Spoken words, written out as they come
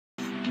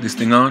This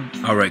thing on?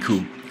 Alright,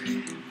 cool.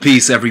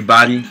 Peace,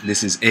 everybody.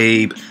 This is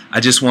Abe. I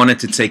just wanted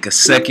to take a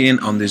second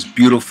on this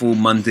beautiful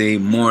Monday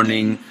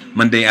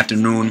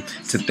afternoon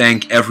to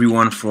thank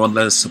everyone for all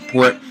the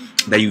support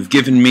that you've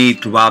given me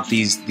throughout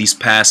these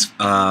past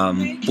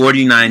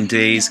 49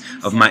 days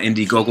of my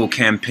Indiegogo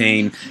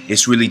campaign.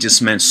 It's really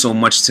just meant so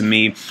much to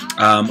me.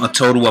 A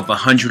total of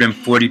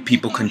 140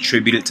 people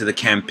contributed to the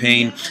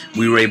campaign.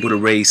 We were able to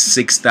raise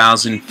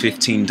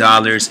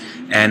 $6,015,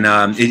 and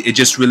it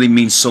just really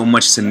means so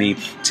much to me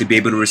to be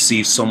able to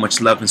receive so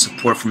much love and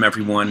support from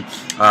everyone.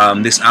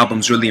 This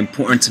album's really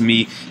important to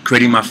me.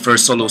 Creating my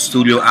first solo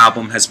studio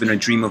album has been a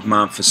dream of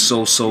mine for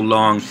so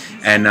long,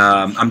 and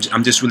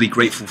I'm just really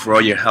grateful for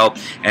all your help.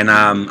 And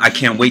I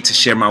can't wait to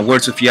share my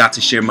words with y'all, to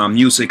share my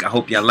music. I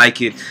hope y'all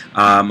like it.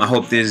 I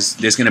hope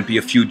there's gonna be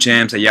a few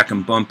jams that y'all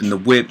can bump in the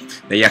whip,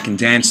 that y'all can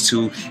dance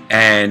to.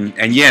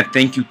 And yeah,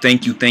 thank you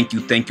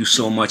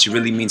so much. It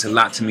really means a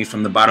lot to me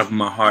from the bottom of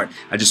my heart.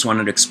 I just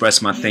wanted to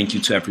express my thank you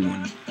to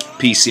everyone.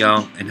 Peace,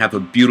 y'all, and have a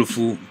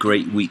beautiful,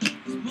 great week.